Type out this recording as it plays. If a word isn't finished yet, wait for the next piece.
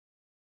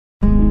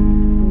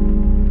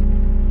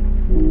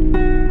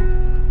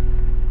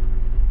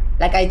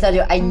Like I tell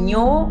you, I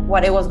knew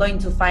what I was going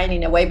to find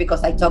in a way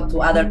because I talked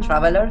to other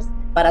travelers.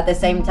 But at the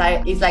same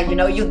time, it's like,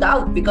 you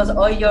doubt because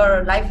all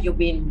your life you've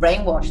been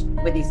brainwashed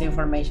with this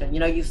information.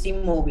 You see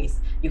movies,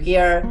 you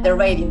hear the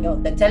radio,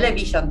 the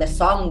television, the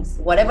songs,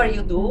 whatever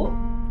you do,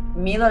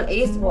 Middle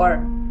East war.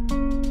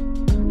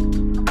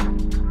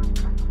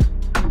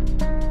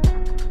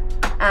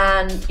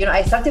 And,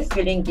 I started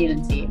feeling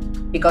guilty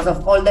because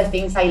of all the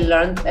things I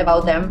learned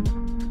about them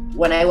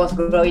when I was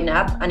growing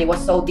up, and it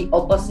was so the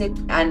opposite.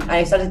 And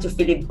I started to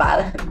feel it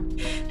bad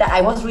that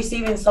I was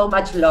receiving so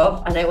much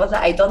love, and I was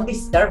like, I don't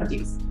deserve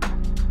this.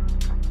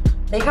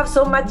 They have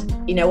so much,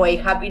 in a way,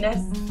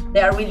 happiness. They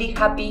are really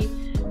happy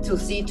to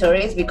see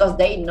tourists because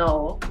they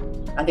know,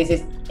 and this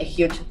is a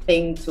huge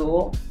thing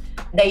too,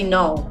 they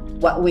know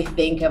what we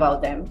think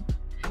about them.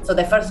 So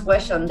the first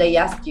question they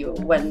ask you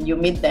when you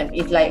meet them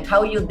is like,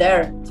 how you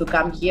dare to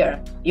come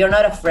here? You're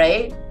not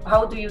afraid?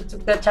 How do you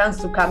took the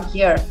chance to come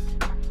here?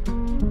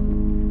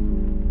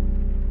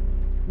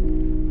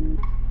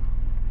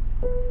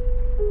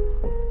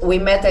 We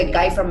met a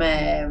guy from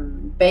a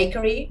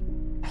bakery.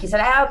 He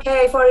said,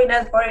 okay,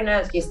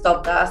 foreigners. He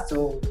stopped us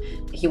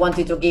he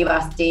wanted to give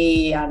us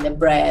tea and the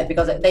bread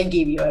because they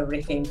give you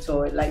everything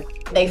too.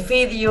 Like they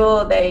feed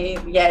you,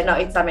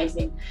 it's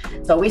amazing.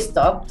 So we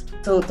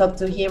stopped to talk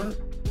to him,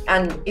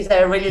 and it's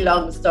a really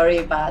long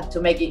story, but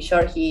to make it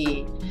short,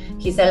 he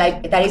said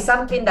like, that is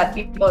something that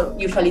people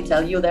usually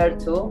tell you there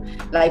too.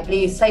 Like,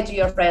 please say to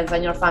your friends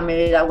and your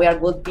family that we are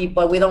good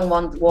people, we don't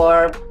want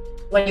war.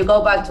 When you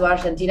go back to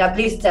Argentina,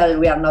 please tell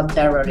we are not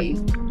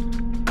terrorists.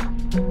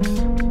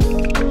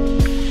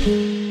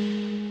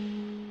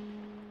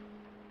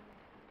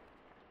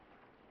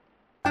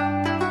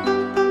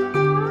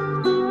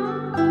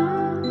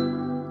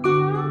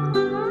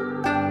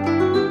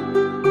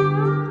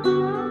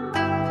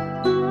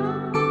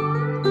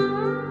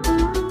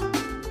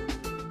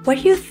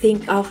 What do you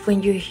think of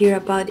when you hear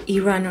about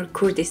Iran or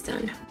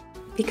Kurdistan?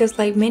 Because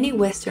like many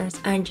Westerns,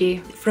 Angie,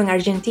 from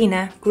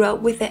Argentina, grew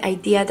up with the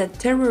idea that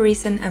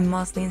terrorism and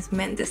Muslims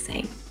meant the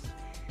same.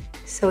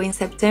 So in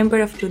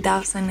September of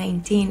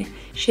 2019,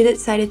 she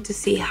decided to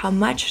see how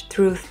much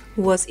truth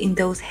was in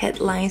those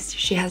headlines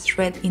she has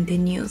read in the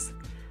news,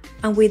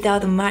 and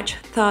without much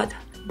thought,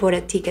 bought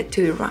a ticket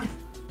to Iran.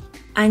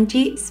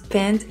 Angie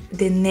spent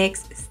the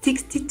next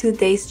 62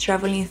 days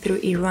traveling through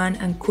Iran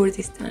and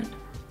Kurdistan.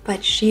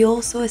 But she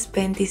also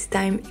spent this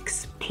time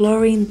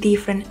exploring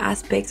different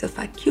aspects of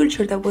a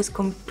culture that was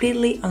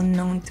completely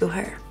unknown to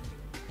her.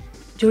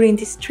 During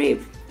this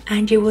trip,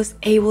 Angie was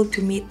able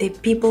to meet the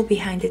people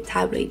behind the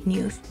tabloid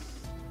news.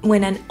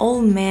 When an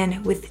old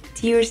man with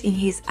tears in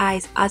his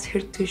eyes asked her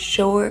to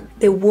show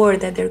the world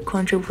that their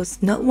country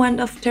was not one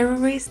of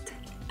terrorists,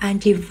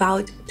 Angie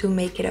vowed to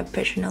make it a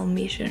personal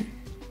mission.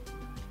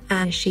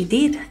 And she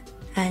did,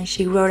 and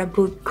she wrote a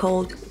book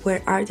called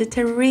Where Are the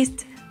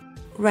Terrorists?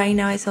 Right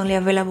now it's only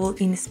available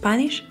in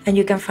Spanish, and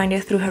you can find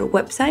it through her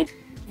website.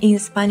 In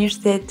Spanish,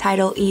 the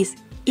title is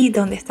 ¿Y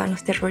dónde están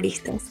los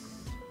terroristas?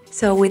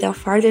 So without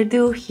further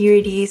ado, here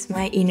it is,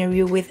 my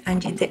interview with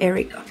Angie de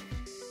Erico.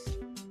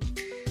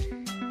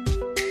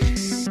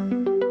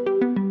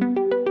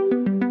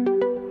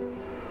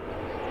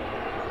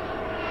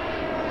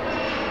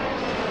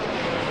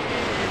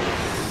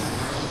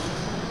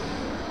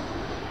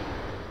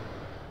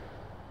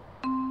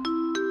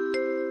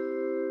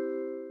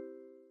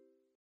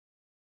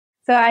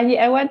 So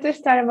I want to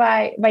start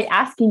by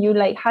asking you,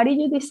 like, how did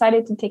you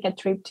decide to take a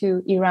trip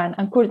to Iran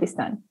and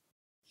Kurdistan?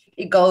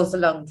 It goes a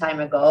long time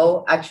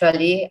ago,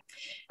 actually.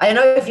 I don't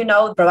know if you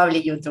know, probably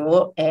you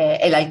do,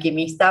 El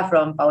Alquimista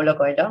from Paulo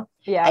Coelho.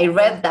 Yeah. I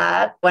read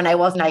that when I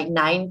was like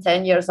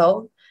 9-10 years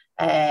old.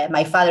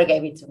 My father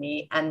gave it to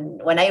me.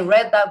 And when I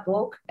read that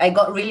book, I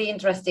got really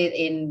interested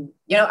in,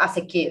 as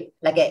a kid,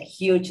 like a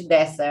huge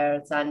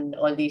deserts and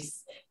all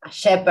these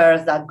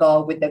shepherds that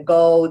go with the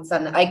goats.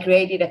 And I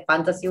created a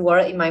fantasy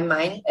world in my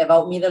mind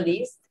about Middle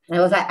East. And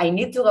I was like, I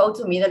need to go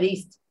to Middle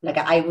East. Like,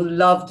 I would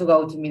love to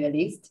go to Middle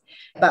East.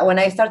 But when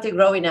I started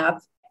growing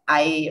up,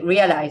 I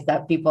realized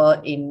that people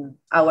in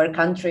our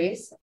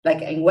countries,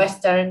 like in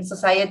Western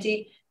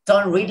society,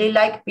 don't really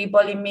like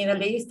people in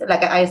Middle East.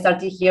 Like, I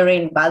started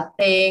hearing bad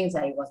things.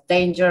 It was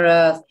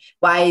dangerous.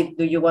 Why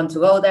do you want to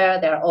go there?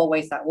 They're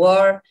always at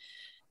war.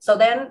 So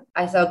then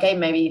I said, okay,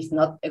 maybe it's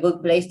not a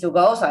good place to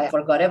go. So I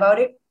forgot about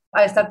it.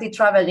 I started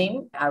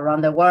traveling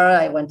around the world.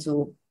 I went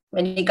to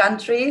many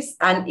countries.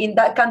 And in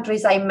that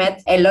countries, I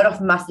met a lot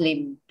of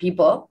Muslim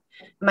people.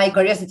 My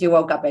curiosity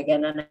woke up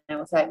again, and I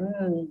was like,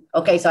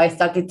 okay. So I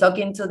started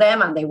talking to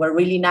them, and they were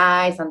really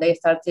nice, and they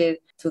started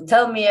to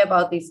tell me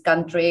about these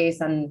countries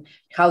and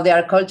how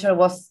their culture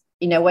was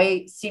in a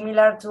way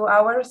similar to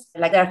ours.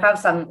 Like, they have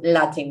some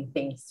Latin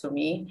things to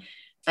me.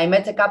 I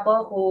met a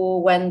couple who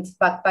went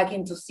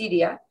backpacking to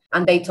Syria,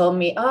 and they told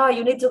me, oh,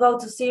 you need to go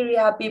to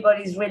Syria. People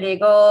is really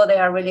good. They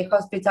are really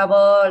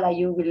hospitable. Like,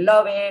 you will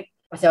love it.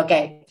 I said,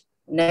 okay,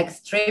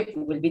 next trip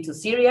will be to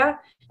Syria.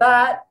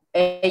 But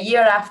a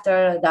year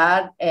after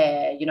that,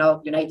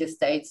 United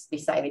States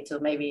decided to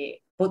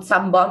maybe put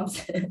some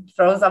bombs,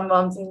 throw some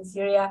bombs in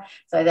Syria.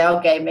 So I said,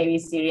 okay, maybe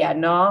Syria,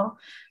 no.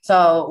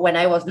 So when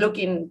I was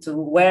looking to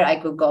where I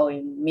could go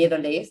in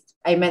Middle East,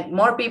 I met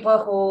more people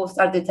who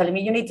started telling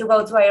me, you need to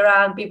go to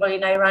Iran. People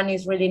in Iran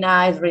is really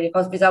nice, really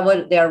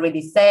hospitable. They are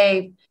really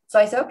safe. So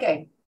I said,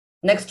 okay,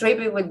 next trip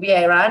it would be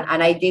Iran.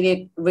 And I did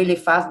it really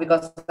fast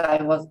because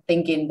I was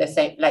thinking the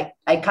same, like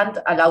I can't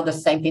allow the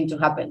same thing to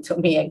happen to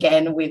me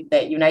again with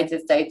the United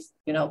States,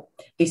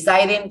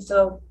 deciding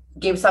to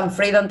give some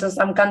freedom to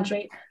some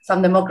country,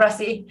 some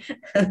democracy.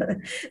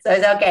 So I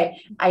said, okay,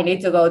 I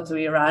need to go to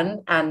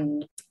Iran.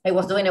 And I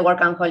was doing a work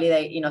and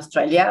holiday in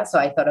Australia. So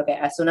I thought, okay,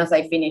 as soon as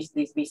I finish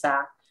this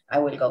visa, I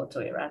will go to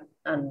Iran.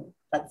 And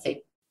that's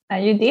it.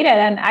 And you did it.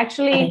 And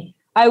actually,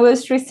 I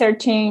was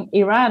researching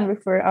Iran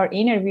before our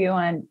interview,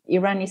 and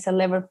Iran is a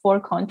level 4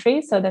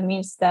 country. So that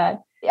means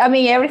that,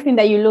 everything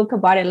that you look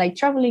about it, like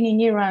traveling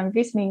in Iran,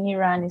 visiting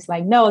Iran, is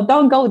like, no,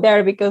 don't go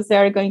there because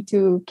they're going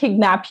to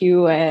kidnap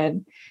you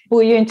and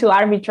put you into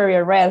arbitrary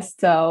arrest.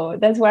 So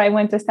that's why I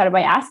want to start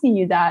by asking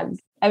you that.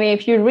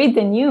 If you read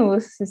the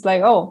news, it's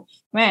like, oh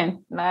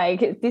man,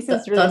 like this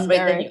is really don't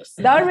scary. Read the news.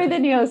 Don't read the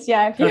news.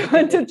 Yeah, if you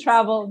want to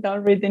travel,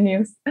 don't read the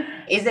news.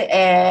 Is it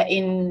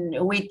in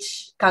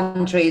which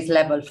country is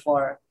level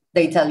 4?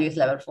 They tell you it's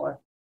level 4.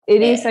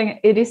 It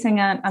is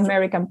an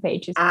American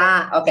page. It's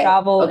okay.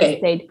 Travel okay.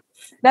 state.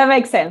 That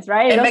makes sense,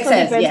 right? It also makes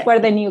sense, depends where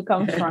the news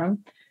comes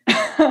from.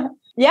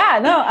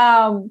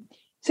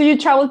 So you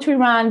traveled to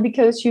Iran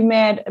because you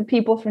met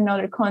people from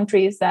other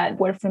countries that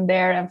were from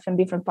there and from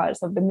different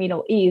parts of the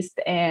Middle East.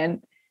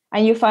 And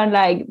you found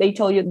like they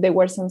told you there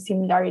were some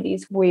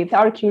similarities with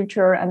our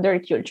culture and their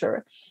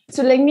culture.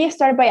 So let me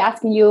start by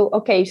asking you,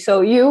 okay,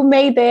 so you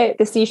made the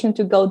decision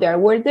to go there.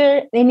 Were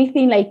there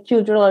anything like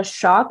cultural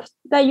shock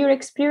that you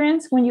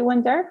experienced when you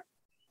went there?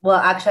 Well,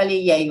 actually,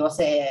 yeah, it was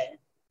a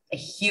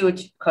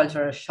huge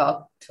cultural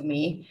shock to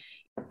me.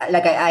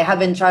 Like I have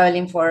been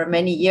traveling for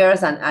many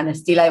years and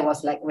still I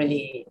was like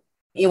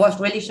it was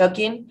really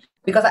shocking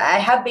because I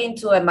have been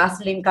to a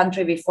Muslim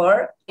country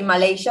before. In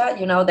Malaysia,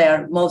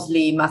 they're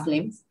mostly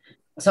Muslims.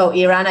 So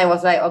Iran, I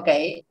was like,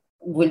 okay,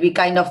 will be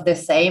kind of the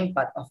same,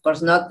 but of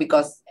course not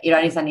because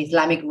Iran is an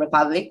Islamic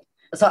republic.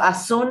 So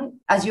as soon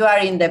as you are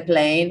in the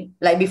plane,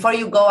 like before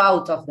you go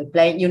out of the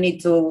plane, you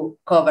need to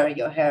cover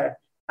your hair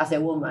as a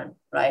woman,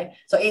 right?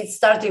 So it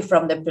started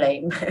from the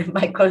plane.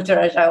 My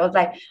cultural shock, I was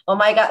like, oh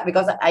my God,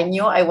 because I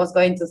knew I was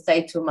going to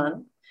stay 2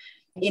 months.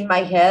 In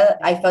my head,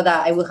 I thought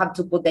that I would have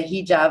to put the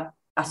hijab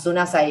as soon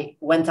as I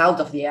went out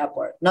of the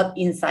airport, not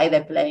inside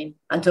the plane.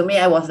 And to me,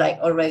 I was like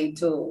already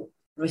too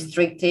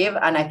restrictive.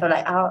 And I thought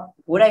like,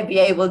 would I be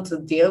able to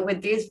deal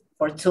with this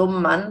for 2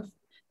 months?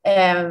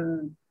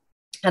 And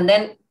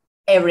then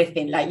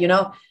everything, like,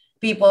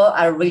 people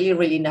are really,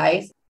 really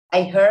nice.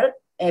 I heard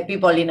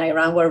people in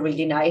Iran were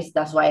really nice.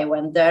 That's why I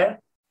went there.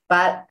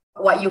 But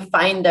what you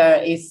find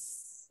there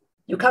is,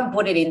 you can't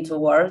put it into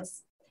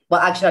words.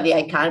 Well, actually,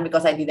 I can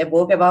because I did a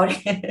book about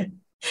it.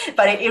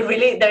 But it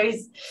really,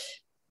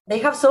 they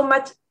have so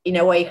much, in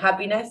a way,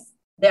 happiness.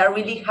 They are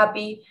really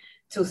happy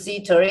to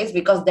see tourists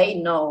because they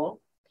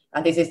know,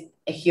 and this is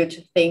a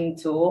huge thing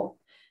too,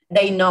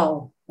 they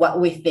know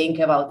what we think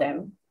about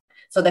them.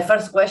 So the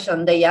first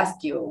question they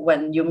ask you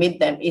when you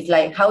meet them is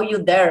like, how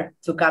you dare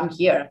to come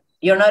here?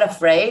 You're not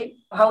afraid?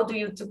 How do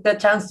you took the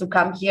chance to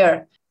come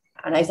here?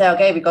 And I say,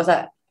 okay, because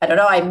I don't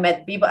know, I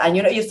met people and,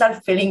 you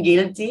start feeling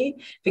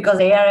guilty because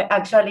they are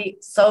actually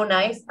so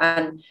nice.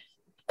 And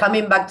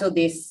coming back to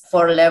this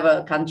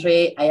 4-level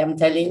country, I am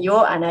telling you,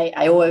 and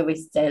I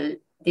always tell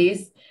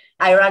this,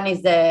 Iran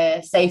is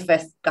the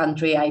safest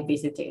country I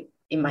visited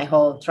in my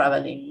whole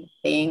traveling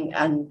thing.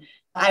 And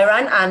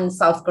Iran and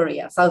South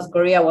Korea. South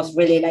Korea was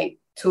really like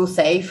too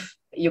safe.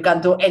 You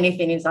can do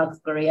anything in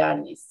South Korea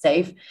and it's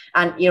safe.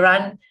 And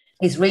Iran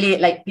is really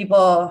like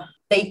people,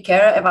 they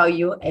care about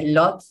you a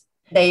lot.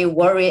 They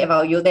worry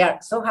about you. They are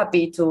so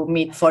happy to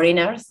meet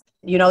foreigners.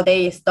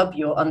 They stop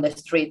you on the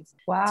street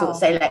to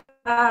say like,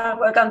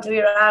 welcome to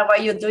Iran. What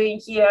are you doing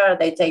here?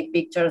 They take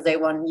pictures. They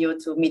want you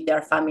to meet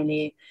their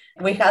family.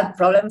 We had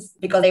problems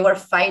because they were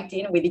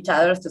fighting with each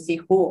other to see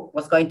who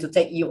was going to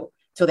take you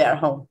to their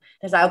home.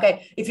 It's like,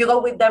 okay, if you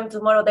go with them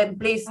tomorrow, then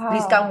please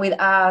come with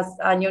us.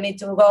 And you need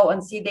to go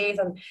and see this.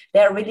 And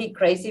they're really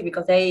crazy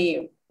because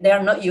they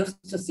are not used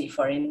to see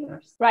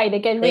foreigners. Right. They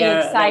get really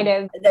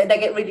excited. They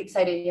get really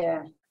excited.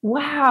 Yeah.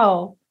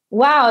 Wow.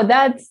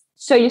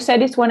 So you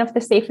said it's one of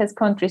the safest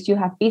countries you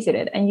have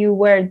visited and you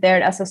were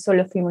there as a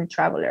solo female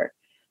traveler.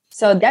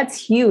 So that's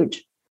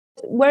huge.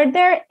 Were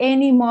there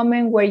any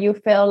moment where you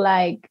felt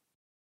like,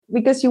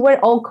 because you were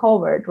all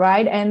covered,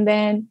 right? And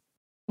then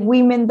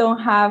women don't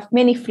have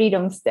many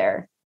freedoms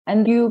there.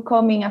 And you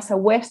coming as a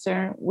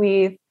Western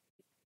with,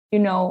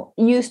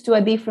 used to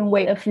a different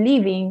way of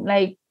living,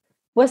 like,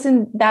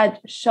 wasn't that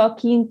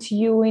shocking to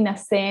you in a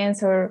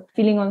sense, or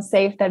feeling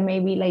unsafe that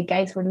maybe like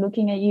guys were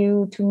looking at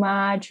you too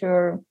much?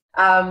 Or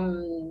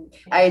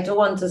I do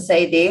want to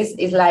say this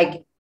is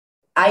like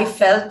I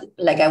felt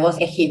like I was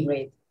a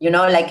hybrid.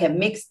 like a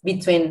mix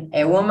between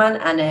a woman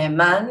and a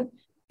man,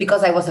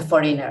 because I was a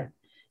foreigner.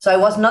 So I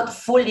was not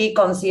fully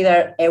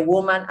considered a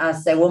woman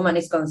as a woman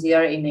is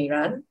considered in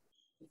Iran.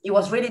 It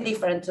was really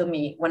different to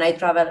me when I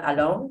traveled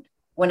alone,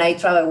 when I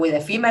traveled with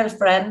a female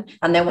friend,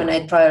 and then when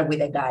I traveled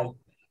with a guy.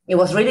 It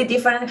was really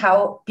different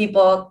how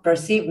people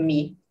perceive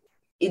me,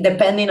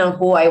 depending on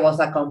who I was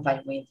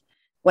accompanied with.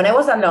 When I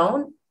was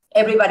alone,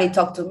 everybody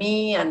talked to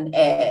me, and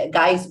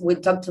guys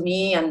would talk to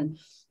me, and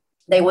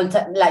they will,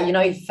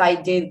 if I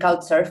did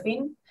couch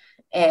surfing,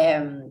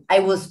 I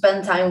will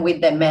spend time with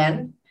the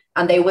men,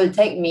 and they will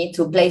take me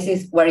to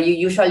places where you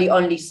usually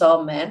only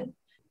saw men,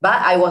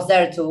 but I was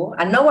there too,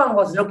 and no one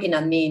was looking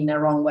at me in the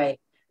wrong way.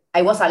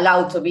 I was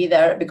allowed to be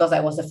there because I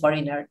was a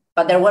foreigner,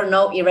 but there were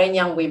no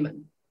Iranian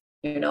women.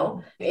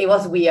 It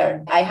was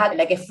weird. I had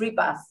like a free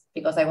pass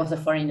because I was a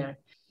foreigner.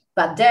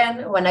 But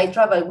then when I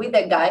traveled with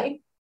a guy,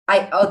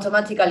 I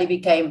automatically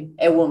became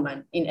a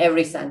woman in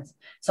every sense.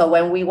 So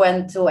when we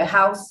went to a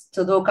house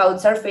to do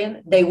couch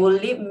surfing, they will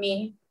leave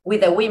me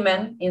with the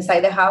women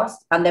inside the house,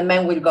 and the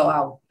men will go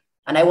out.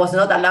 And I was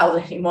not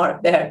allowed anymore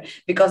there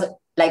because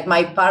like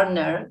my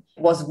partner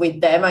was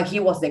with them and he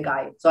was the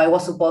guy. So I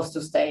was supposed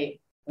to stay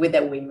with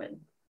the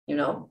women,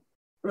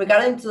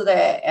 Regarding to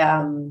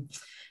the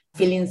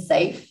feeling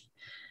safe,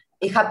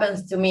 it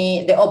happens to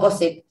me the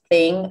opposite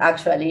thing,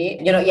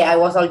 actually. I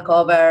was all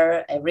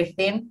covered,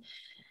 everything.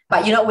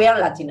 But, we are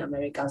Latin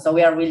Americans, so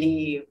we are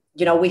really,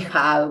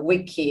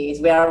 we kiss,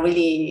 we are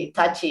really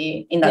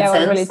touchy in that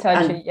sense. We're really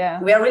touchy,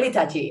 yeah. We are really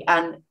touchy.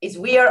 And it's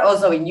weird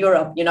also in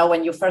Europe,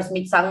 when you first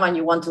meet someone,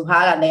 you want to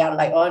hug and they are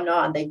like, oh no,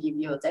 and they give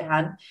you the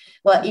hand.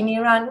 Well, in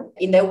Iran,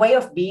 in the way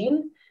of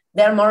being,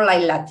 they're more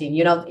like Latin,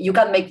 you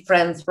can make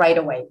friends right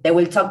away. They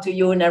will talk to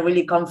you in a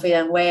really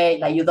confident way,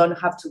 like you don't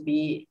have to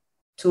be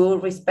too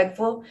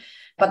respectful.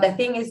 But the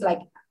thing is, like,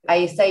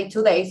 I stayed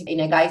 2 days in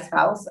a guy's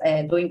house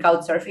doing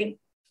couch surfing.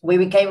 We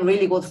became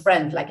really good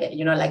friends, like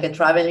a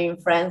traveling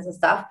friends and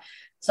stuff.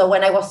 So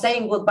when I was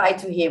saying goodbye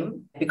to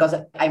him, because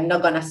I'm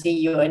not going to see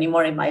you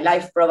anymore in my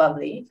life,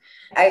 probably,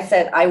 I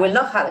said, I will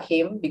not hug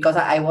him because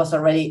I was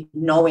already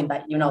knowing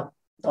that,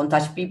 don't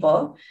touch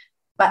people.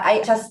 But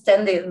I just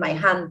extended my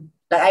hand.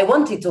 Like I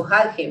wanted to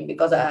hug him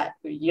because,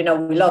 we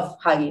love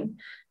hugging.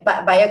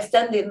 But I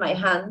extended my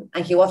hand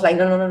and he was like,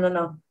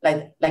 no.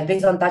 Like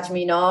please don't touch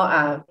me,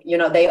 no.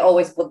 They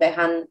always put their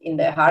hand in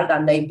their heart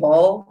and they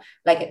bow.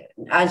 Like,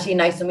 Angie,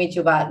 nice to meet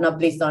you, but no,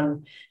 please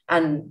don't.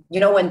 And,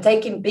 when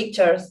taking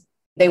pictures,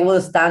 they will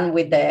stand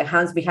with their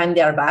hands behind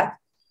their back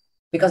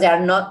because they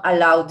are not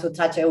allowed to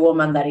touch a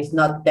woman that is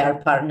not their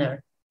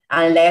partner.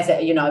 Unless,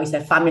 it's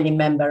a family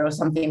member or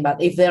something.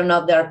 But if they're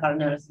not their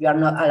partners, you are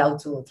not allowed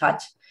to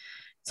touch.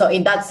 So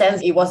in that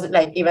sense, it was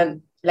like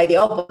even like the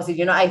opposite,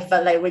 I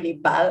felt like really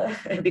bad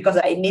because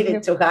I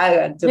needed to hug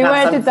and to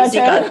have some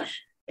physical.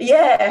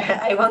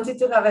 Yeah, I wanted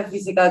to have a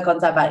physical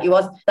contact, but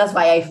that's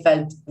why I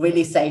felt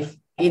really safe.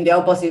 In the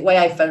opposite way,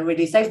 I felt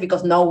really safe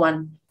because no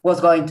one was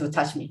going to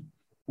touch me.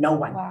 No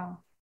one. Wow.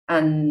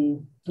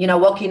 And,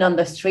 walking on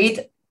the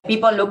street,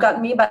 people look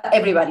at me, but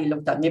everybody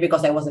looked at me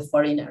because I was a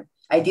foreigner.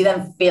 I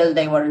didn't feel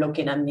they were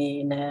looking at me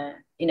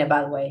in a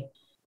bad way.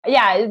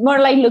 Yeah, it's more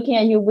like looking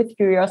at you with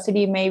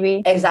curiosity,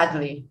 maybe.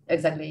 Exactly,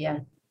 yeah.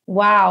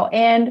 Wow.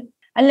 And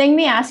let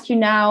me ask you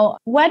now,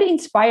 what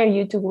inspired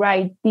you to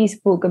write this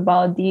book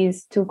about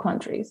these two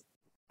countries?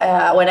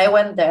 When I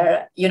went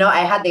there, I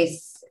had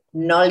this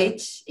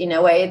knowledge in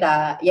a way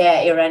that,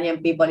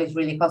 Iranian people is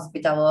really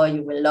hospitable.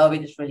 You will love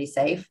it. It's really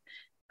safe.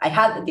 I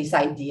had this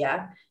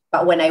idea.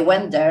 But when I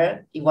went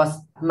there, it was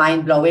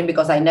mind-blowing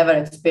because I never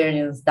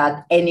experienced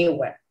that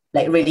anywhere,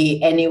 like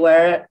really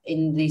anywhere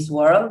in this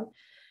world.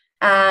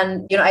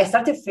 And, I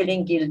started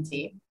feeling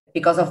guilty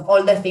because of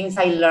all the things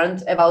I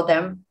learned about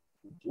them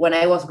when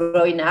I was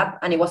growing up.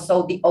 And it was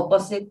so the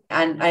opposite.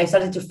 And I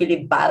started to feel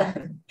it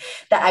bad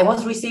that I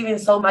was receiving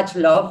so much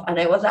love. And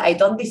I was like, I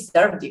don't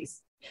deserve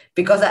this.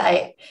 Because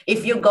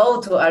if you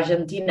go to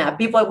Argentina,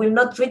 people will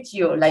not treat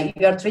you like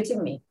you are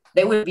treating me.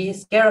 They will be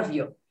scared of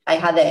you. I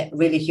had a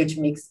really huge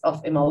mix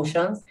of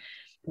emotions.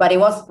 But it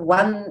was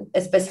one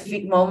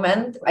specific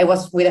moment. I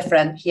was with a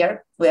friend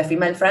here, with a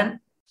female friend.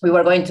 We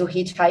were going to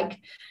hitchhike.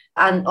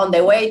 And on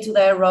the way to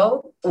the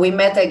road, we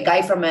met a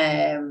guy from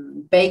a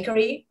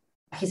bakery.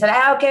 He said,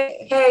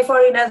 okay, hey,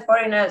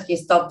 foreigners. He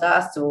stopped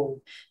us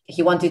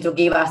he wanted to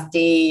give us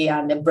tea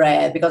and the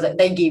bread because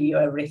they give you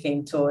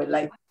everything too.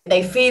 Like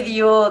they feed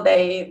you,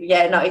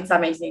 it's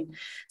amazing.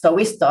 So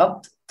we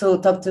stopped to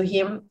talk to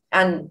him.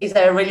 And it's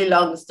a really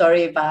long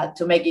story, but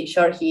to make it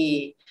short,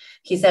 he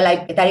said,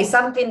 like, that is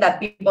something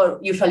that people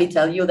usually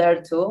tell you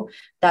there too,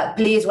 that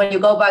please, when you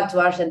go back to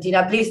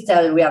Argentina, please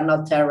tell we are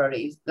not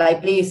terrorists.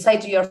 Like, please say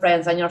to your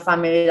friends and your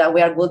family that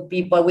we are good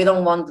people. We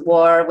don't want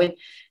war.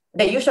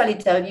 They usually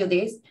tell you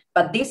this,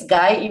 but this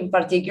guy in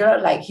particular,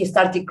 like, he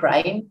started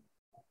crying.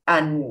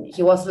 And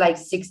he was like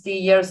 60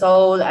 years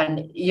old.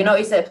 And,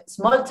 it's a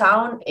small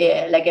town,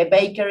 like a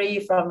bakery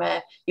from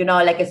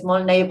like a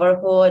small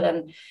neighborhood.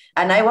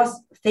 And I was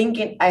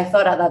thinking, I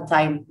thought at that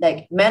time,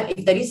 like, man,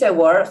 if there is a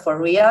war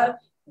for real,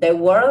 the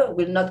world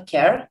will not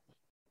care.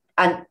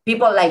 And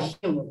people like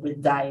him will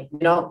die,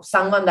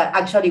 someone that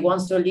actually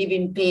wants to live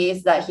in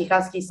peace, that he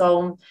has his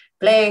own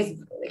place,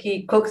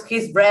 he cooks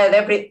his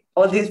bread,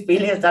 all these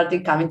feelings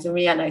started coming to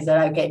me. And I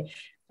said, okay,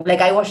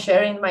 like I was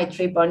sharing my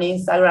trip on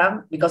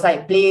Instagram because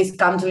please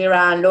come to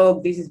Iran,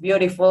 look, this is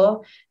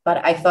beautiful.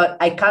 But I thought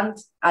I can't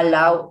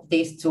allow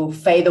this to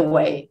fade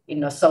away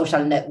in a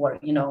social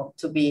network,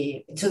 to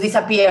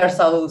disappear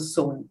so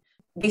soon.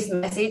 This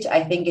message,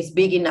 I think, is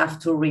big enough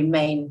to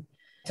remain,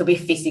 to be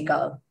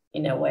physical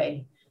in a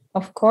way.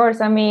 Of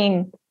course. I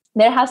mean,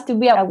 there has to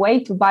be a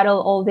way to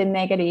battle all the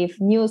negative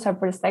news or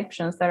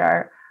perceptions that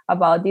are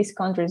about these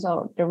countries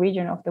or the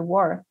region of the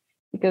world.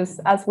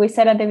 Because as we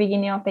said at the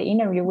beginning of the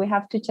interview, we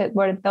have to check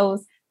where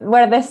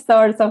the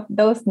source of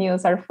those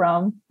news are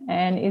from.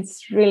 And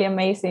it's really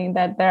amazing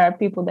that there are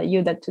people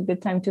that took the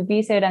time to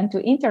visit and to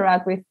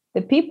interact with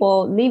the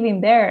people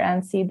living there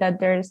and see that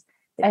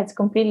it's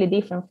completely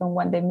different from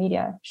what the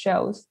media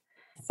shows.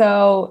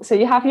 So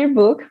you have your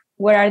book,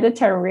 Where Are the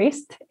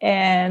Terrorists?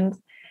 And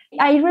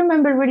I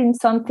remember reading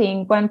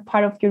one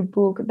part of your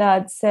book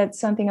that said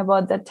something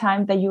about the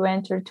time that you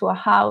entered to a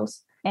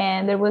house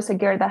and there was a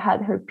girl that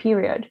had her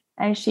period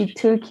and she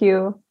took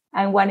you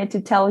and wanted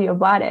to tell you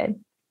about it.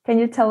 Can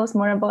you tell us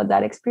more about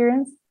that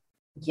experience?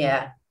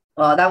 Yeah,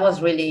 well, that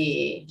was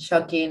really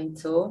shocking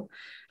too.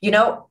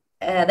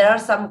 There are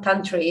some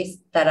countries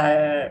that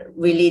are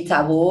really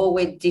taboo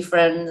with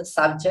different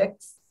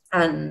subjects.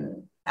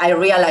 And I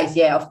realized,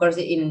 of course,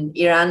 in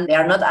Iran, they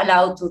are not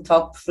allowed to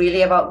talk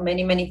freely about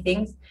many, many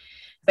things,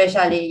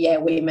 especially,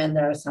 women.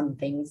 There are some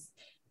things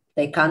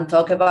they can't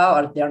talk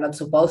about or they're not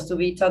supposed to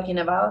be talking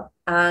about.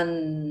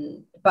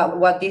 But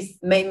what this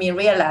made me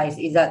realize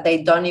is that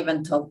they don't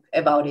even talk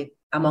about it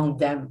among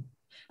them.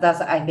 That's,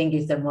 I think,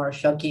 is the more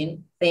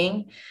shocking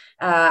thing.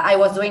 I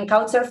was doing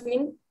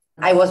couchsurfing.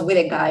 I was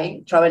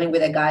traveling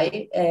with a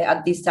guy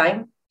at this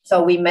time.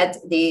 So we met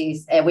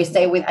we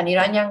stayed with an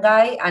Iranian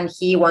guy and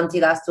he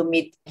wanted us to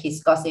meet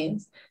his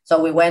cousins.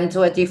 So we went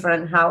to a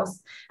different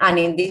house. And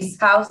in this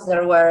house,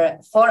 there were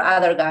 4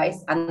 other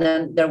guys. And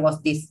then there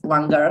was this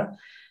one girl.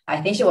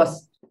 I think she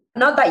was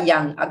not that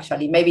young,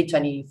 actually, maybe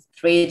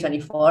 23,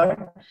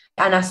 24.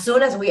 And as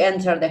soon as we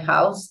entered the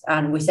house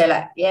and we said,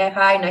 like, yeah,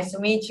 hi, nice to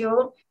meet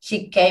you,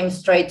 she came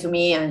straight to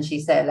me and she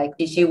said, like,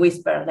 she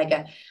whispered,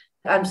 like,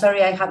 I'm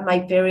sorry, I had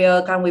my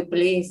period. Can you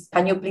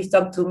please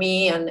talk to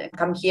me and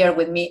come here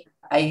with me?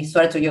 I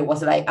swear to you, it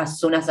was like as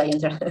soon as I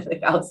entered the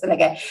house,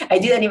 like I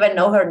didn't even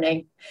know her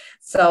name.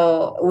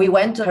 So we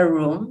went to her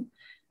room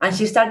and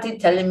she started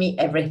telling me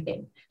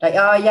everything. Like,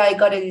 oh yeah, I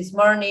got it this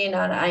morning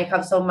and I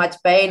have so much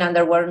pain and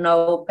there were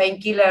no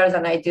painkillers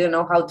and I didn't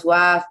know how to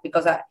ask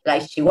because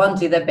she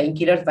wanted the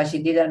painkillers, but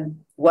she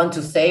didn't want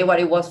to say what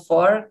it was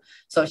for.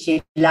 So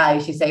she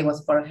lied. She said it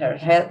was for her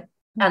head.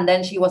 And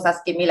then she was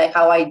asking me like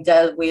how I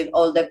dealt with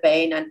all the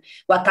pain and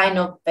what kind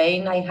of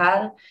pain I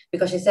had,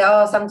 because she said,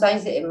 oh,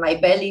 sometimes my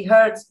belly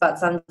hurts, but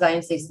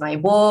sometimes it's my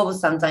boobs.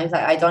 Sometimes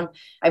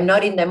I'm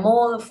not in the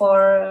mood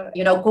for,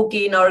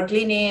 cooking or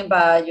cleaning,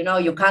 but,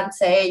 you can't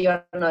say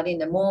you're not in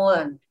the mood.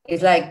 And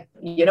it's like,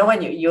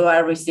 when you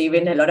are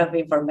receiving a lot of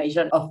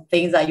information of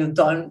things that you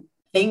don't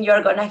think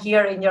you're going to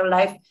hear in your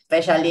life,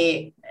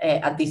 especially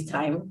at this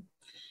time.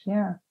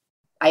 Yeah.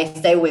 I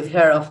stay with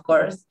her, of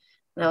course.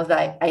 And I was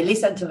like, I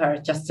listened to her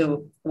just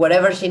to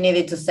whatever she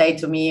needed to say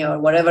to me or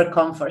whatever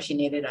comfort she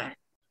needed.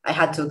 I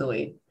had to do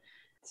it.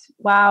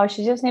 Wow.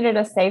 She just needed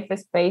a safe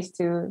space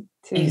to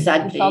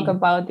exactly. talk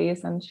about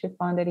this, and she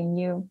found it in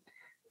you.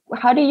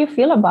 How do you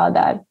feel about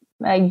that?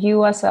 Like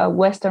you as a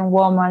Western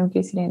woman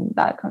visiting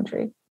that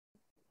country?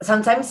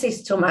 Sometimes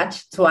it's too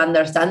much to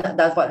understand that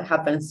that's what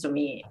happens to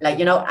me. Like,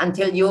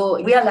 until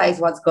you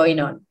realize what's going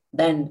on,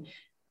 then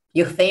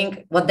you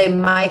think what they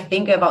might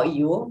think about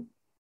you.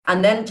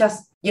 And then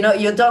just,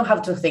 you don't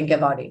have to think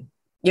about it.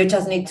 You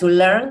just need to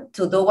learn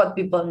to do what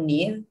people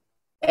need.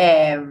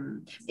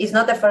 It's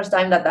not the first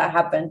time that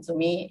happened to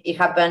me. It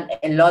happened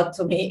a lot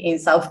to me in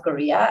South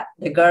Korea.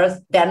 The girls,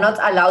 they're not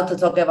allowed to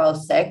talk about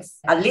sex.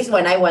 At least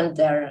when I went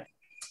there,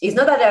 it's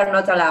not that they're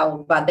not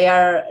allowed, but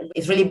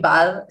it's really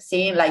bad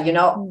seeing like,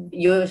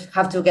 you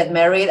have to get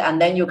married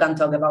and then you can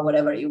talk about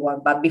whatever you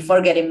want. But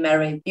before getting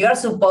married, you are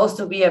supposed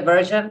to be a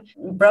virgin.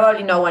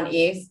 Probably no one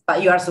is,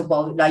 but you are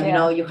supposed, like,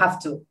 you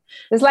have to.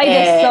 It's like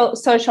the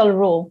social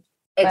rule.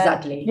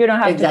 Exactly. You don't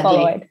have to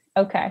follow it.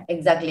 Okay.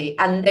 Exactly.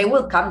 And they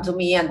will come to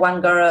me, and one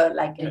girl,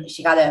 like,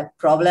 she had a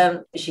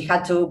problem. She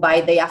had to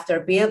buy day after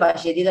pill, but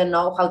she didn't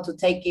know how to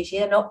take it. She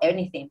didn't know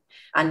anything.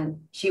 And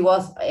she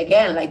was,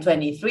 again, like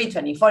 23,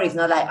 24. It's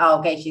not like, oh,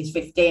 okay, she's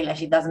 15, like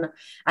she doesn't know.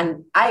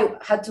 And I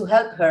had to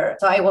help her.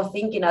 So I was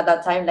thinking at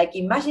that time, like,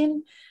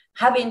 imagine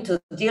having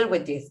to deal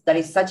with this. That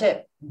is such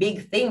a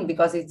big thing,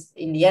 because it's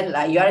in the end,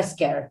 like, you are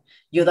scared.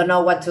 You don't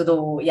know what to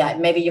do. Yeah,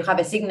 maybe you have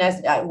a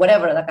sickness,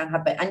 whatever that can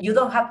happen. And you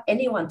don't have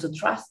anyone to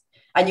trust.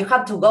 And you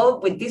have to go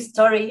with this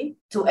story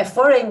to a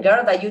foreign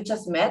girl that you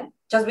just met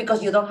just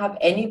because you don't have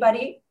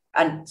anybody.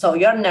 And so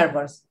you're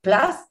nervous.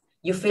 Plus,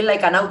 you feel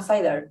like an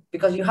outsider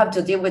because you have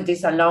to deal with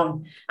this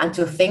alone. And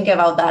to think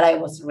about that, I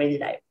was really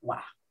like,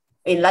 wow.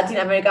 in Latin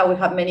America, we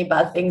have many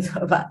bad things,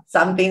 but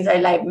some things I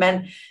like,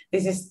 man,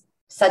 this is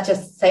such a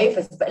safe,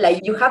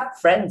 like you have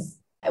friends.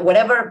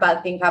 Whatever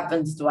bad thing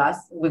happens to us,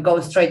 we go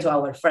straight to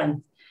our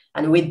friends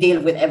and we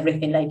deal with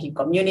everything like in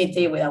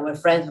community with our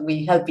friends.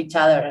 We help each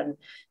other, and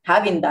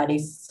having that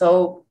is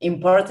so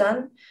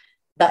important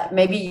that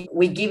maybe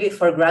we give it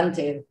for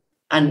granted.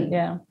 And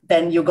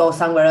then you go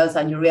somewhere else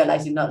and you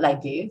realize you're not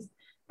like this.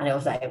 And I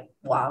was like,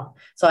 wow.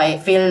 So I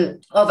feel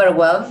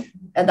overwhelmed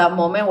at that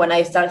moment when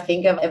I start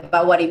thinking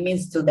about what it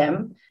means to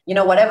them.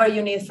 Whatever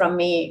you need from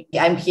me,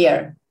 I'm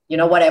here.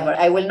 Whatever.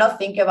 I will not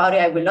think about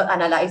it. I will not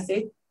analyze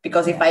it,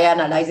 because if I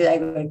analyze it, I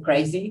will go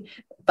crazy.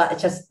 But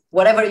just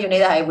whatever you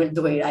need, I will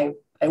do it.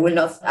 I will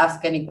not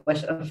ask any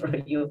questions for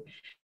you.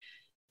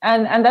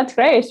 And that's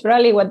great. It's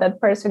really what that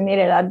person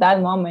needed at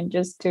that moment,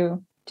 just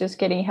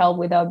getting help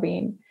without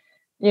being,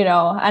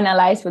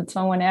 analyzed with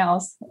someone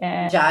else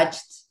and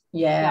judged.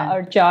 Yeah,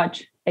 or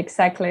judge.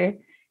 Exactly.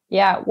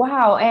 Yeah.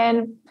 Wow.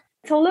 And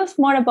tell us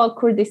more about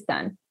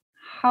Kurdistan.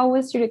 How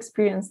was your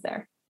experience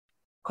there?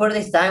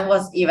 Kurdistan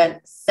was even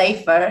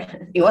safer.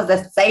 It was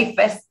the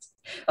safest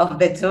of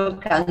the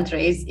two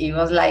countries. It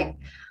was like,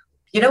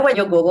 when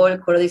you Google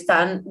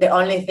Kurdistan, the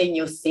only thing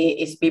you see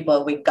is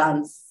people with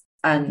guns.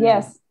 And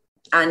yes.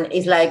 And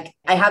it's like,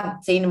 I have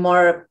seen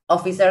more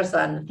officers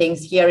and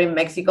things here in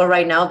Mexico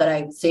right now that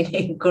I've seen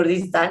in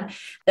Kurdistan.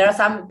 There are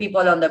some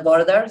people on the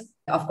borders.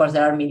 Of course,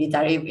 there are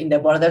military in the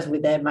borders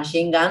with the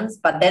machine guns,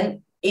 but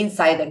then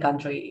inside the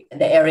country,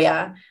 the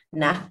area,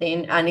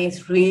 nothing. And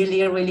it's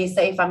really, really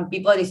safe. And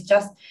people, it's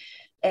just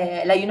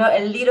a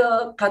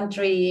little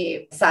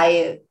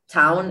countryside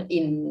town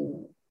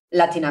in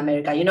Latin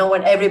America.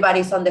 When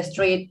everybody's on the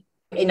street.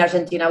 In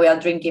Argentina, we are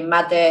drinking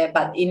mate,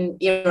 but in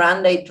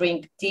Iran, they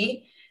drink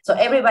tea. So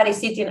everybody's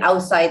sitting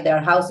outside their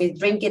houses,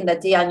 drinking the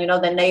tea, and,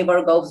 the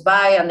neighbor goes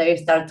by and they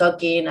start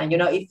talking. And,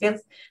 it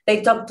feels,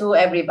 they talk to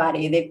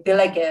everybody. They feel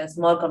like a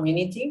small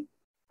community.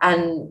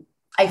 And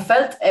I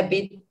felt a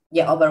bit,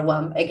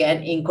 overwhelmed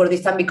again in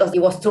Kurdistan because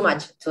it was too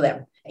much to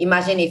them.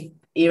 Imagine if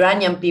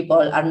Iranian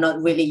people are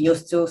not really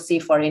used to see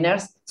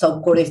foreigners,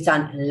 so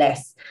Kurdistan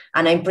less.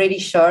 And I'm pretty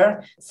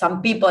sure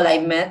some people I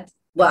met,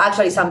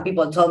 actually some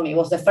people told me it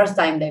was the first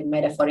time they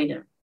met a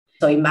foreigner.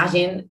 So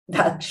imagine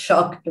that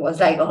shock. It was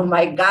like, oh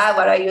my God,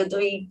 what are you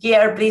doing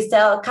here? Please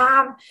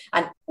come.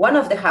 And one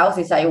of the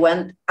houses I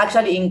went,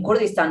 actually in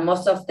Kurdistan,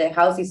 most of the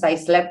houses I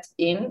slept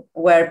in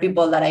were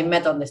people that I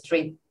met on the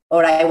street.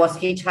 Or I was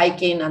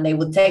hitchhiking and they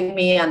would take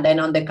me, and then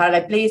on the car,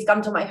 like, please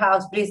come to my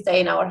house, please stay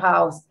in our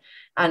house.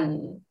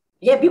 And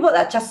people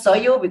that just saw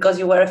you because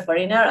you were a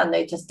foreigner and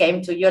they just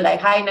came to you like,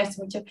 hi, nice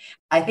to meet you.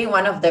 I think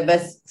one of the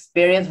best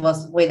experience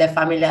was with a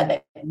family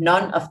that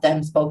none of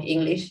them spoke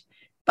English.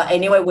 But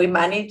anyway, we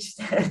managed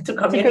to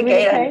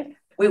communicate. And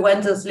we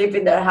went to sleep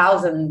in their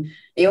house, and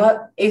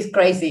it's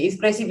crazy. It's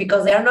crazy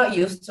because they are not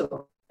used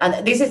to.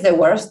 And this is the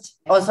worst.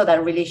 Also,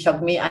 that really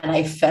shocked me. And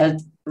I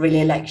felt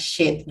really like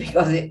shit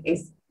because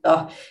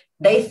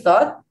they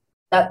thought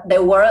that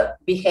the world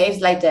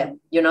behaves like them,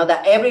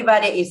 that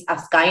everybody is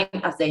as kind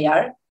as they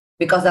are,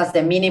 because that's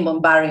the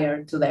minimum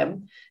barrier to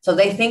them. So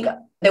they think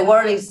the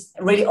world is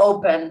really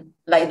open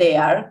like they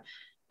are,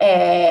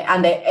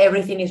 and that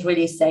everything is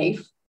really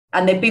safe.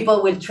 And the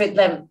people will treat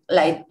them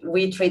like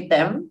we treat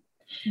them.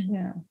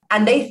 Yeah.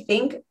 And they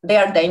think they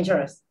are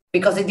dangerous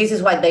because this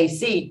is what they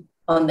see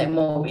on the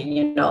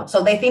movie,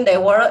 So they think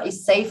the world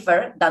is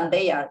safer than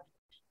they are.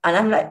 And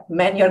I'm like,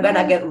 man, you're going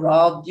to get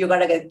robbed. You're going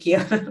to get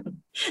killed.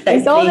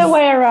 It's all the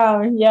way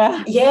around.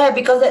 Yeah. Yeah,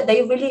 because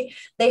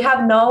they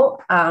have no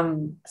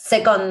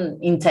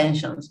second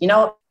intentions.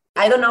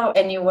 I don't know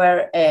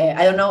anywhere.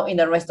 I don't know in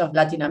the rest of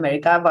Latin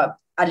America, but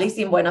at least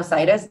in Buenos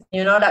Aires,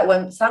 like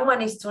when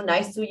someone is too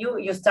nice to you,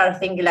 you start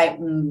thinking like,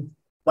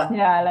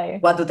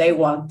 what do they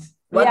want?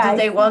 What do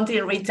they want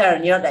in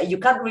return? That you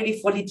can't really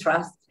fully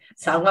trust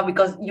someone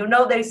because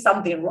there is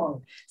something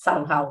wrong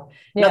somehow.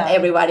 Yeah. Not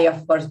everybody,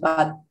 of course,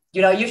 but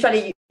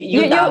usually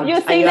you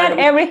think that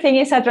everything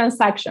is a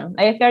transaction.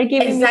 If they're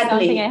giving me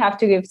something, I have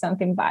to give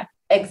something back.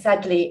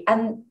 Exactly.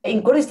 And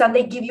in Kurdistan,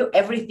 they give you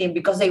everything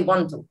because they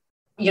want to.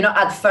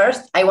 At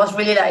first, I was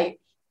really like,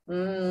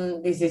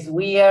 this is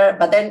weird.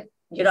 But then,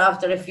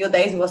 after a few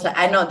days, it was like,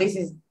 I know this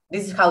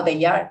is how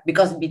they are,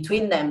 because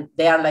between them,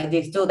 they are like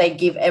this too. They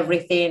give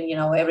everything,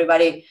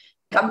 everybody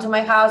come to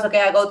my house.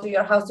 Okay, I go to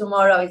your house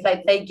tomorrow. It's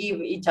like they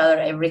give each other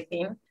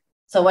everything.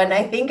 So when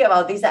I think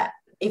about this,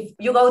 if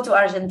you go to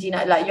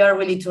Argentina, like you're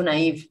really too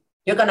naive,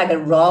 you're going to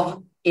get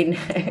robbed in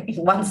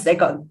 1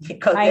 second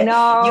because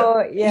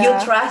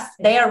you trust,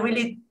 they are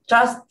really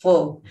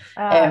trustful.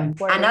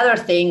 Another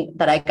thing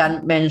that I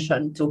can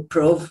mention to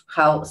prove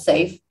how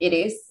safe it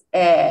is,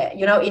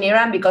 in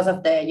Iran, because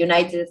of the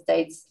United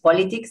States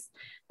politics,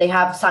 they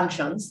have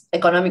sanctions,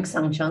 economic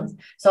sanctions.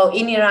 So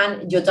in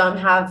Iran, you don't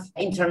have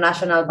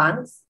international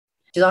banks,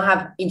 you don't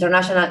have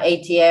international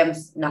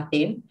ATMs,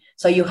 nothing.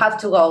 So you have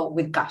to go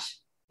with cash.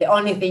 The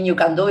only thing you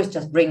can do is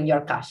just bring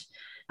your cash.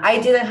 I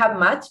didn't have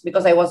much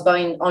because I was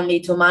going only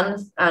 2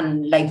 months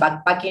and like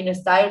backpacking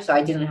style. So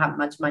I didn't have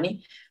much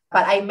money.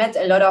 But I met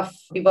a lot of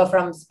people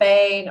from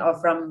Spain or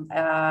from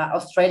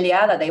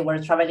Australia that they were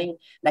traveling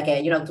like,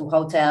 to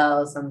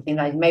hotels and things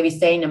like maybe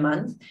staying a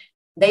month.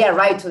 They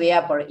arrived to the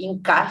airport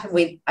in cash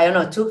with, I don't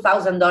know,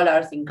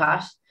 $2,000 in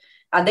cash.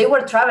 And they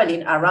were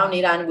traveling around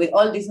Iran with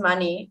all this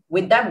money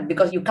with them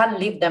because you can't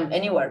leave them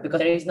anywhere because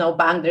there is no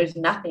bank, there's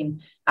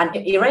nothing. And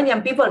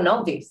Iranian people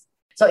know this.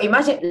 So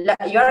imagine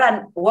you're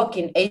a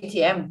walking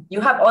ATM.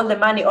 You have all the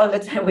money all the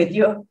time with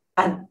you.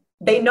 And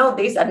they know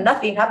this and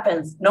nothing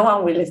happens. No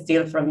one will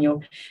steal from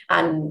you.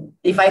 And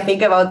if I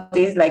think about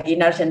this, like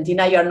in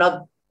Argentina, you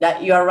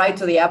are right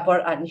to the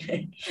airport and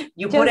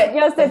you put it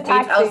just a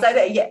taxi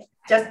outside.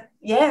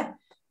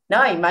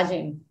 No,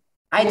 imagine.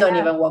 I don't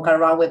even walk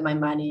around with my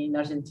money in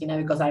Argentina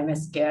because I'm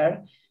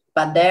scared.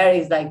 But there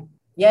is like,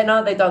 they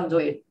don't do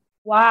it.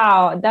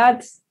 Wow,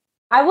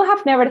 I would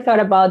have never thought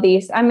about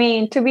this. I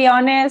mean, to be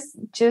honest,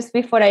 just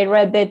before I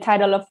read the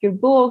title of your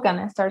book and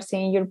I start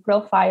seeing your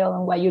profile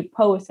and what you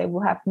post, I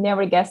would have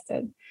never guessed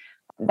it,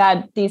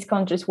 that these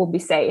countries will be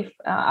safe.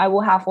 I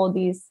will have all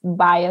these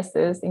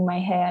biases in my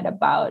head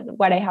about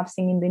what I have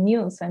seen in the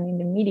news and in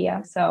the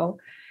media. So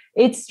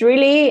it's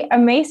really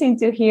amazing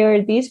to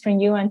hear this from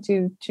you and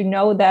to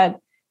know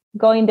that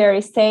going there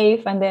is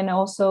safe. And then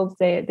also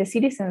the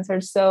citizens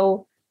are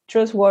so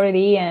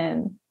trustworthy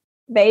and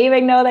they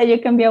even know that you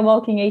can be a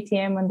walking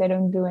ATM and they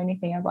don't do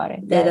anything about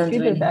it. They don't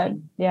do that.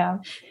 Yeah.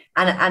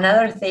 And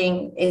another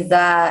thing is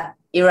that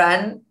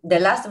Iran, the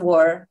last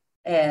war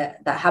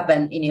that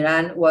happened in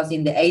Iran was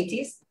in the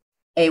 80s.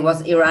 It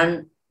was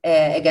Iran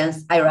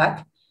against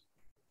Iraq.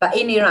 But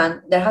in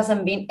Iran, there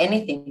hasn't been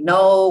anything.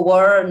 No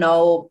war,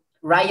 no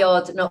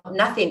riot,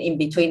 nothing in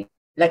between,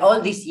 like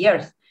all these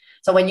years.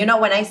 So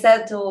when I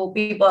said to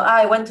people,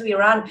 I went to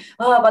Iran,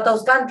 but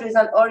those countries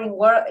are all in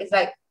war, it's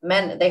like,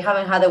 man, they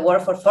haven't had a war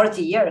for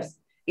 40 years.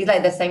 It's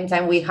like the same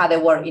time we had a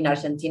war in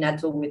Argentina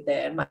too with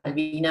the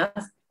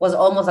Malvinas, was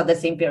almost at the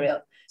same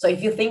period. So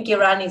if you think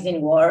Iran is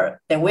in war,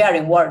 then we are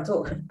in war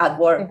too, at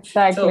war.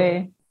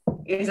 Exactly.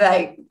 So it's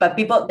like, but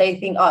people, they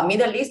think,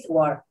 Middle East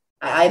war.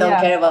 I don't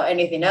care about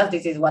anything else.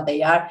 This is what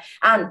they are.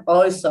 And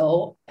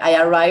also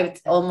I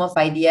arrived almost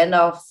by the end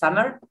of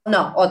summer.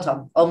 No,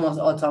 autumn, almost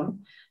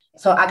autumn.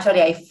 So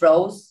actually I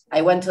froze.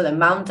 I went to the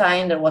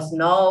mountain. There was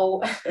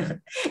no,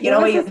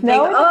 when you think,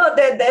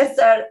 the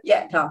desert.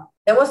 Yeah, no,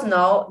 there was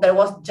no, there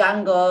was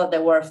jungle.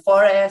 There were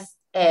forests,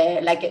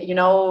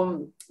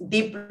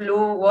 deep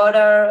blue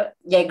water,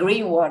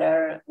 green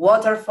water,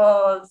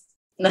 waterfalls.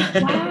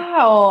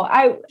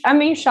 Wow.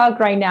 I'm in shock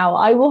right now.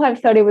 I would have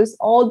thought it was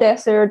all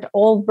desert,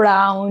 all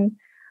brown.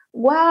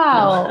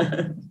 Wow.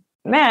 No.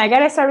 Man, I got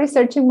to start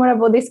researching more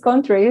about these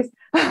countries.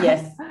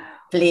 Yes,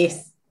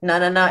 please. No.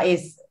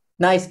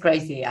 It's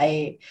crazy.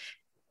 I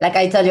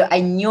tell you,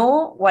 I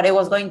knew what I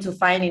was going to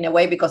find in a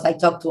way because I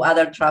talked to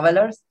other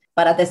travelers.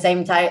 But at the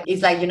same time,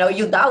 it's like,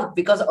 you doubt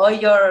because all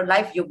your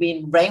life you've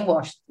been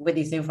brainwashed with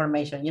this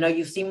information.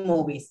 You see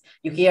movies,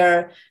 you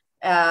hear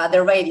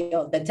the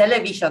radio, the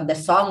television, the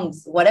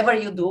songs, whatever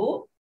you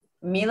do,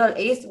 Middle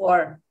East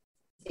war.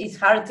 It's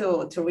hard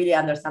to really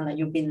understand that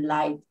you've been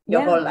lied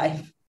your whole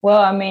life.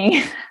 Well, I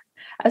mean,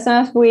 as soon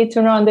as we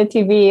turn on the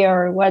TV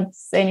or watch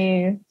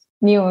any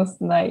news,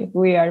 like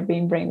we are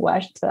being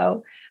brainwashed.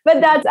 So, but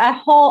that's a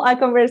whole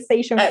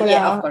conversation for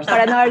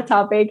another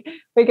topic.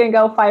 We can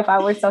go 5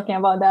 hours talking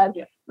about that.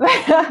 Yeah.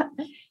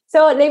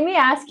 So let me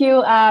ask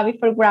you,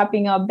 before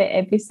wrapping up the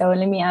episode,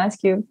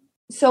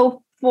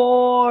 so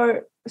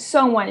for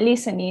someone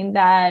listening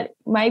that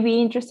might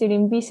be interested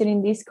in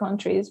visiting these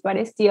countries, but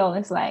it still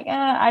is like,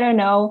 I don't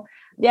know.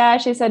 Yeah,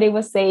 she said it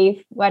was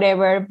safe,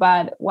 whatever.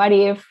 But what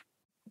if,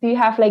 do you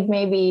have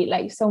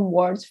maybe some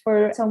words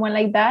for someone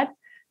like that?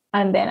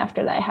 And then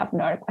after that, I have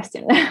another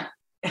question.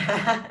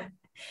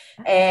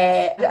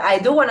 I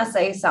do want to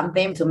say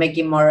something to make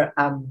it more,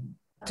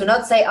 to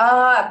not say,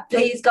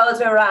 please go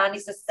to Iran,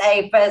 it's the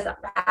safest,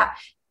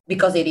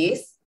 because it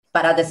is.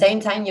 But at the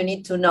same time, you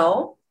need to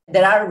know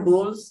there are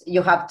rules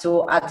you have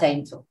to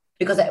attain to.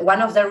 Because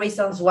one of the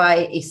reasons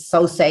why it's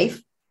so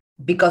safe,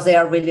 because they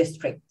are really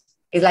strict.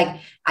 It's like,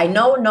 I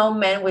know no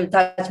man will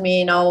touch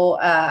me,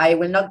 I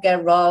will not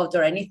get robbed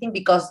or anything,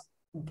 because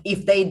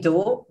if they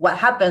do, what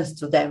happens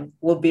to them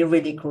will be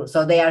really cruel.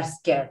 So they are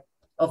scared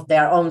of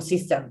their own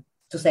system,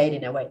 to say it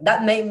in a way.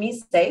 That made me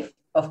safe,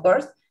 of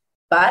course,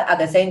 but at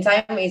the same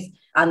time is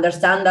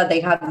understand that they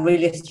have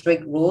really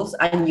strict rules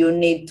and you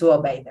need to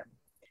obey them.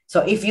 So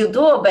if you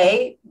do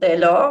obey the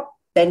law,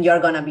 then you're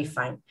going to be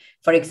fine.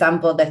 For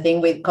example, the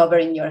thing with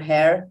covering your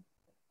hair,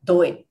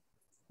 do it.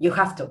 You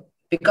have to,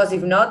 because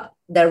if not,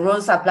 the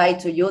rules apply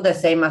to you the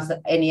same as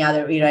any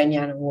other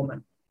Iranian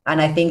woman. And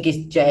I think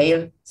it's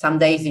jail, some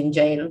days in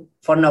jail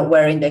for not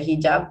wearing the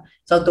hijab.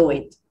 So do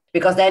it.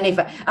 Because then if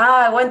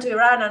I went to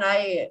Iran and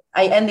I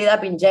ended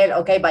up in jail,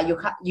 okay, but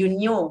you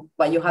knew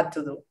what you had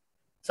to do.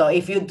 So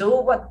if you do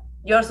what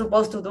you're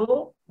supposed to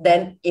do,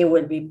 then it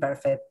will be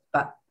perfect.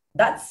 But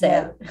that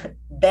said,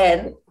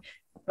 then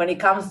when it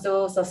comes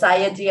to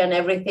society and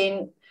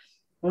everything,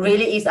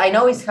 really is. I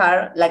know it's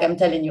hard, like I'm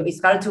telling you,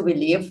 it's hard to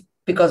believe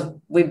because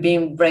we've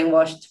been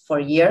brainwashed for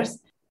years.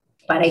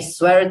 But I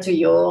swear to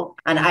you,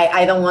 and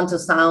I don't want to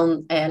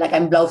sound like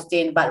I'm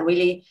boasting, but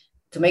really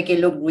to make it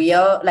look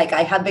real, like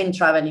I have been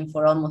traveling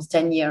for almost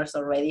 10 years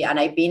already, and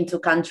I've been to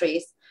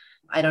countries,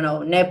 I don't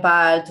know,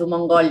 Nepal, to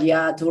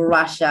Mongolia, to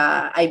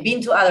Russia. I've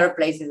been to other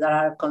places that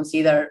are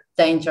considered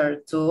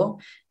danger too.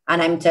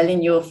 And I'm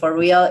telling you, for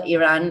real,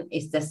 Iran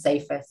is the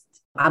safest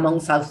among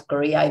South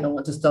Korea. I don't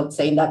want to stop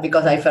saying that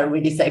because I felt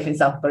really safe in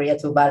South Korea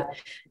too, but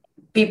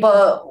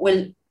people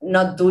will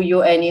not do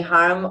you any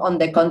harm. On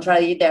the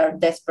contrary, they are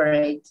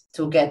desperate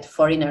to get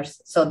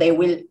foreigners. So they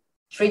will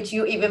treat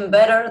you even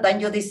better than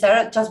you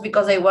deserve just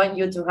because they want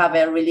you to have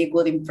a really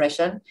good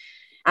impression.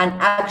 And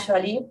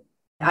actually,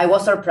 I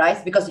was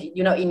surprised because,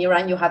 you know, in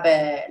Iran, you have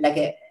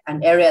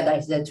an area that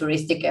is a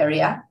touristic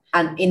area.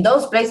 And in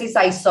those places,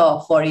 I saw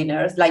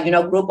foreigners, like, you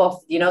know, group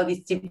of, you know,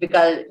 these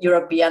typical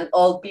European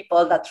old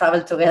people that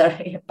travel together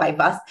by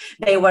bus.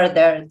 They were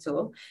there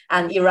too.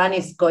 And Iran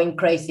is going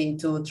crazy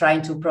to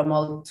trying to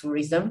promote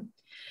tourism.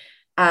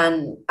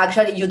 And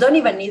actually, you don't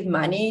even need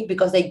money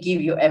because they give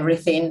you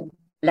everything.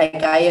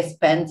 Like I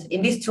spent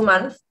in these 2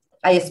 months,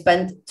 I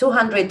spent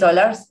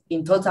 $200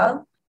 in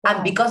total.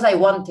 And because I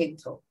wanted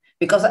to.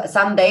 Because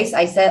some days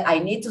I said I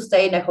need to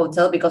stay in a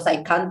hotel because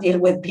I can't deal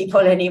with people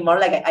anymore.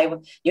 Like I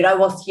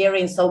was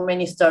hearing so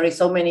many stories,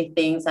 so many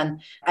things,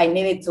 and I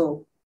needed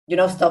to, you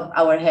know, stop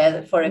our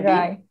head for a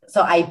bit.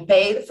 So I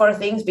paid for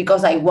things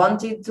because I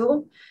wanted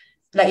to.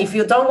 Like if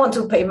you don't want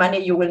to pay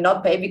money, you will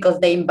not pay because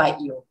they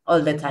invite you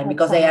all the time. That's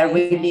because amazing. They are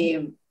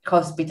really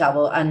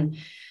hospitable, and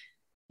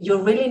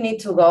you really need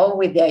to go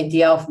with the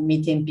idea of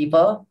meeting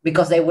people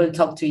because they will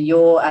talk to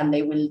you and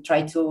they will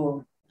try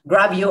to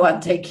grab you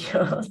and take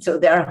you to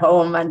their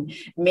home and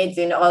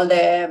meeting all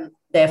the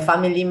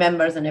family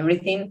members and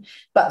everything.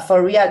 But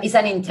for real, it's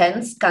an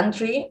intense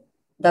country.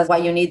 That's why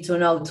you need to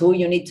know too.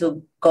 You need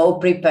to go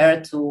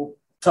prepared to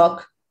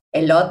talk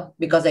a lot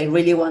because they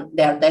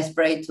are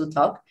desperate to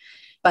talk,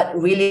 but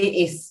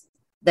really is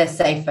the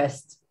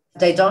safest.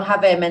 They don't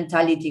have a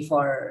mentality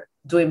for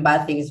doing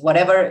bad things.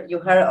 Whatever you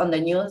heard on the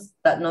news,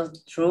 that's not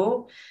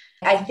true.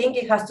 I think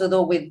it has to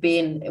do with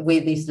being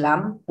with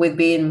Islam, with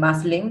being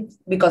Muslim,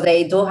 because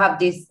they do have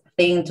this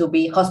thing to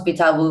be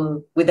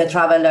hospitable with the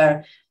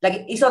traveler.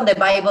 Like it's on the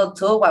Bible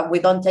too, but we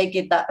don't take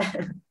it that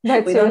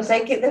don't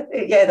take it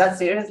that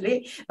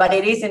seriously. But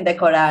it is in the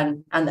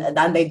Quran,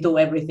 and they do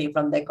everything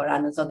from the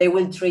Quran. And so they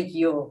will treat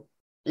you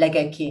like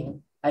a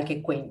king, like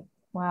a queen.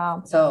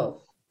 Wow.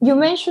 So you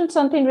mentioned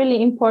something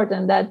really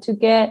important, that to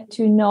get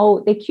to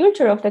know the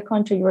culture of the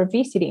country you're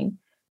visiting,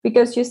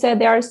 because you said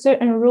there are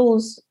certain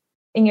rules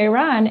in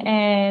Iran,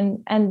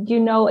 and you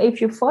know,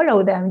 if you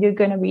follow them, you're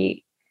gonna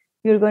be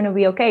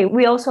okay.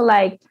 We also,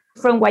 like,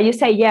 from what you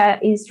say, yeah,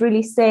 it's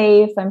really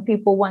safe and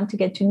people want to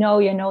get to know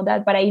you, know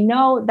that. But I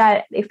know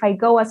that if I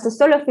go as a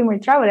solo female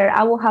traveler,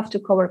 I will have to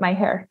cover my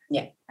hair.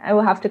 Yeah, I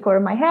will have to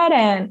cover my head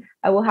and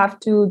I will have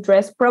to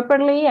dress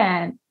properly,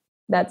 and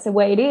that's the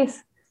way it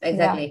is.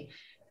 Exactly. Yeah.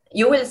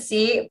 You will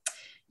see,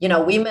 you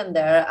know, women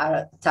there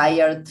are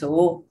tired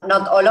too.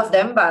 Not all of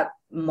them, but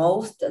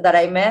most that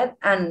I met.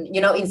 And,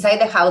 you know, inside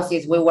the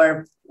houses, we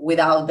were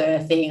without the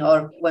thing.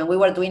 Or when we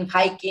were doing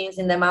hikings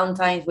in the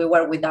mountains, we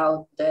were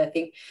without the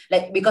thing.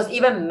 Like, because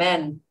even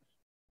men,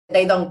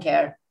 they don't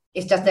care.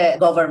 It's just a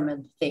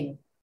government thing.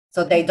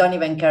 So they don't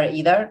even care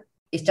either.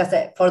 It's just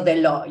for the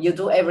law. You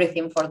do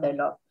everything for the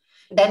law.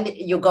 Then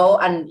you go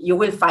and you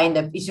will find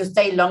them. If you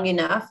stay long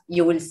enough,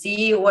 you will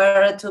see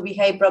where to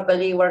behave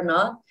properly or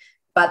not.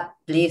 But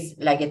please,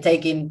 like,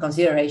 take in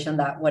consideration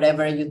that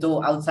whatever you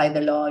do outside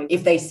the law,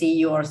 if they see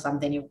you or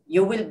something,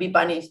 you will be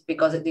punished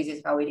because this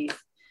is how it is.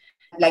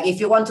 Like, if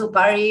you want to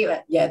party,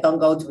 yeah, don't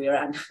go to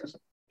Iran.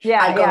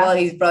 Yeah, alcohol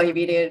is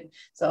prohibited.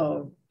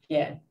 So,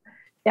 yeah.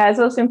 Yeah, it's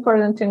also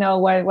important to know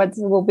what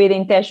will be the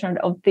intention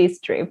of this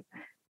trip.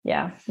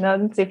 Yeah,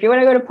 no, if you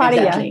want to go to party,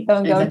 exactly. Yeah,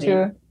 don't go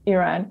to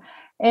Iran.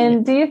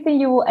 And do you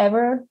think you will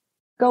ever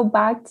go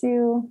back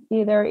to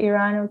either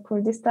Iran or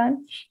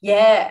Kurdistan?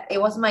 Yeah, it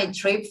was my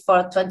trip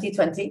for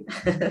 2020.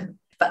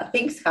 But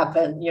things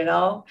happen, you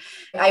know.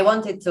 I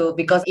wanted to,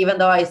 because even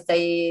though I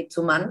stayed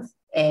 2 months,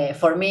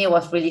 for me it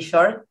was really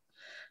short.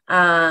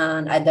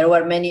 And there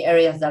were many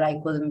areas that I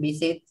couldn't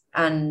visit.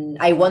 And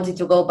I wanted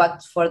to go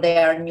back for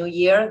their new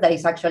year, that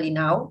is actually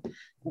now.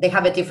 They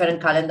have a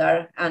different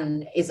calendar,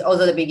 and it's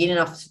also the beginning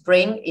of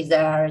spring is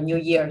their New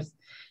Year's.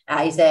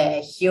 It's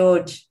a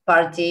huge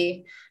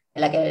party,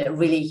 like a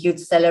really huge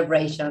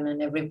celebration, and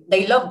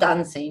they love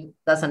dancing.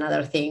 That's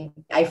another thing.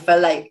 I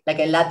felt like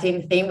a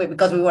Latin thing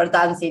because we were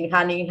dancing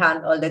hand in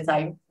hand all the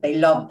time. They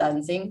love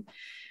dancing.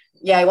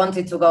 Yeah, I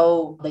wanted to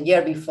go the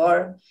year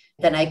before,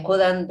 then I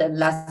couldn't. Then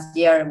last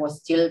year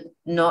was still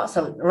not.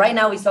 So right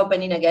now it's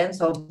opening again.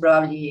 So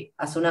probably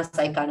as soon as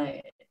I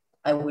can,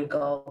 I will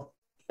go.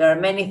 There are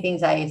many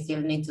things I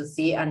still need to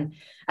see, and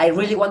I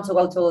really want to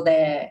go to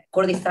the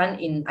Kurdistan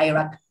in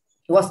Iraq.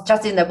 It was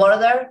just in the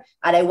border,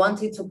 and I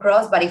wanted to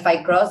cross, but if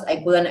I cross, I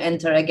couldn't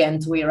enter again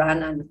to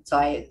Iran. And so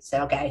I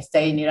said, okay, I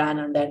stay in Iran,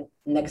 and then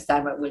next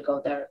time I will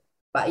go there.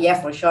 But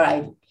yeah, for sure,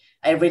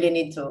 I really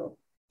need to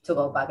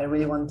go back. I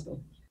really want to.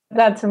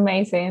 That's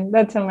amazing.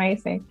 That's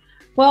amazing.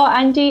 Well,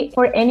 Angie,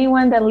 for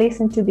anyone that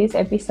listened to this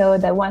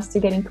episode that wants to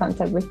get in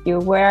contact with you,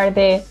 where are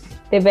the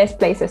best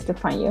places to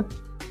find you?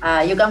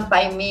 You can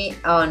find me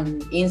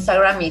on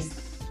Instagram, is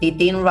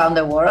Titin Round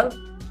the World.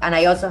 And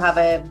I also have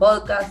a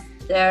podcast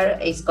there.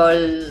 It's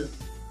called,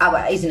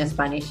 it's in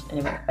Spanish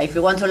anyway. If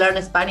you want to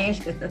learn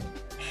Spanish,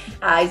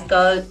 it's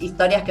called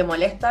Historias que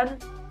Molestan.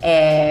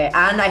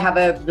 And I have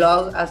a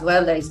blog as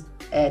well that is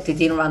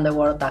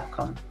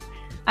titinroundtheworld.com.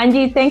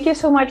 Angie, thank you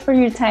so much for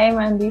your time,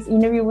 and this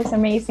interview was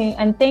amazing.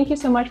 And thank you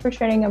so much for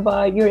sharing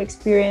about your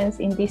experience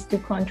in these two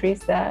countries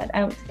that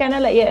kind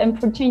of like, and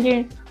for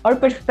changing our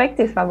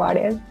perspective about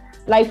it.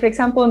 Like, for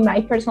example,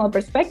 my personal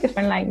perspective,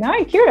 I'm like, now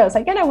I'm curious.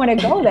 I kind of want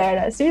to go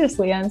there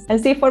seriously and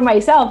see for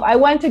myself. I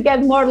want to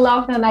get more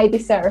love than I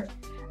deserve.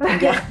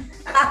 Yeah.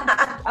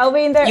 I'll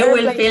be in there. You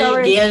will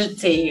feel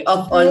guilty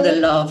of all the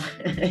love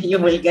you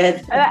will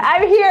get.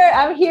 I'm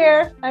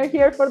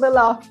here for the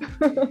love.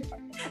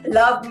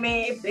 Love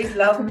me, please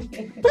love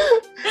me.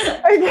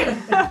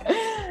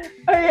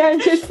 Okay,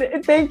 just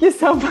thank you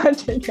so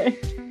much again.